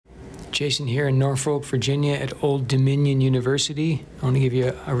Jason here in Norfolk, Virginia at Old Dominion University. I want to give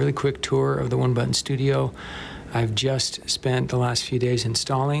you a really quick tour of the One Button Studio. I've just spent the last few days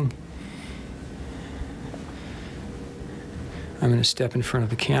installing. I'm going to step in front of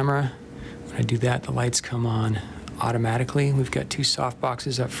the camera. When I do that, the lights come on automatically. We've got two soft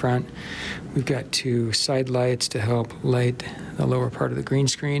boxes up front. We've got two side lights to help light the lower part of the green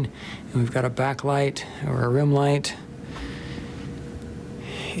screen. And we've got a backlight or a rim light.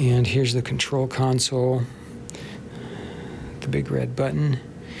 And here's the control console, the big red button.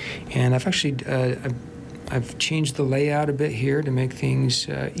 And I've actually I've changed the layout a bit here to make things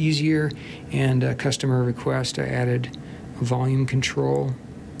easier. And customer request, I added volume control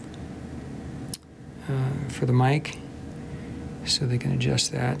for the mic, so they can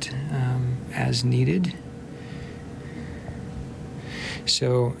adjust that as needed.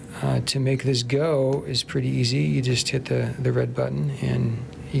 So to make this go is pretty easy. You just hit the red button and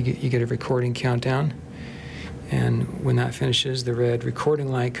you get a recording countdown. And when that finishes, the red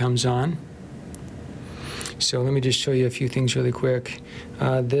recording light comes on. So let me just show you a few things really quick.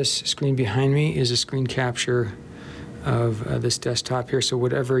 This screen behind me is a screen capture of this desktop here. So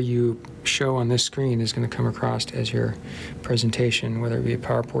whatever you show on this screen is going to come across as your presentation, whether it be a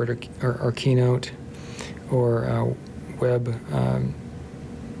PowerPoint or Keynote or a web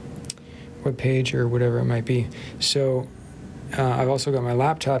page or whatever it might be. So I've also got my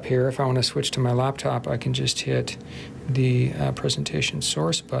laptop here. If I want to switch to my laptop, I can just hit the presentation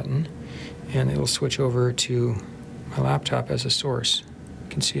source button and it'll switch over to my laptop as a source. You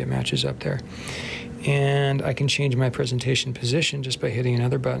can see it matches up there. And I can change my presentation position just by hitting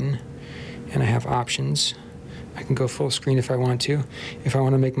another button. And I have options. I can go full screen if I want to. If I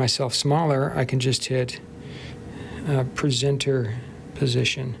want to make myself smaller, I can just hit presenter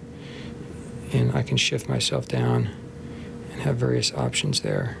position. And I can shift myself down and have various options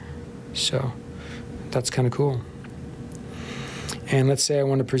there. So that's kind of cool. And let's say I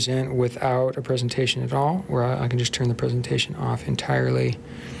want to present without a presentation at all, where I can just turn the presentation off entirely.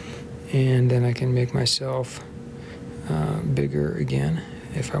 And then I can make myself bigger again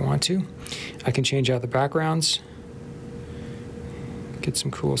if I want to. I can change out the backgrounds. Get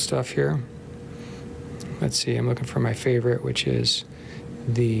some cool stuff here. Let's see, I'm looking for my favorite, which is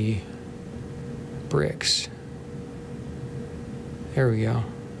the bricks. There we go.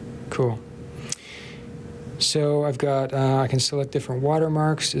 Cool. So I've got, I can select different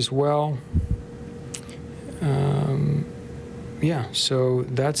watermarks as well. Yeah, so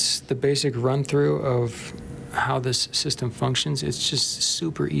that's the basic run-through of how this system functions. It's just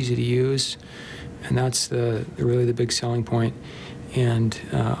super easy to use, and that's really the big selling point. And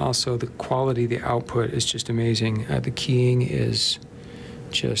also the quality, the output is just amazing. The keying is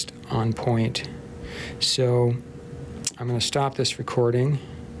just on point. So I'm going to stop this recording.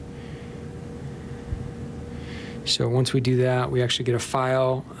 So once we do that, we actually get a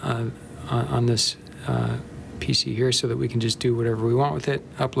file on this PC here so that we can just do whatever we want with it,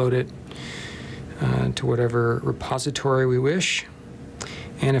 upload it to whatever repository we wish.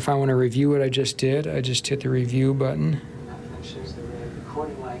 And if I want to review what I just did, I just hit the review button. And that finishes, the red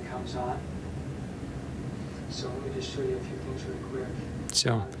recording light comes on. So let me just show you a few things really quick.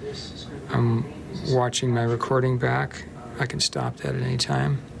 So I'm watching my recording back. I can stop that at any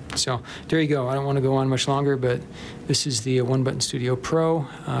time. So there you go. I don't want to go on much longer, but this is the One Button Studio Pro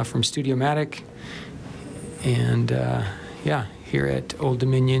from Studiomatic. And yeah, here at Old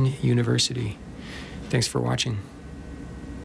Dominion University. Thanks for watching.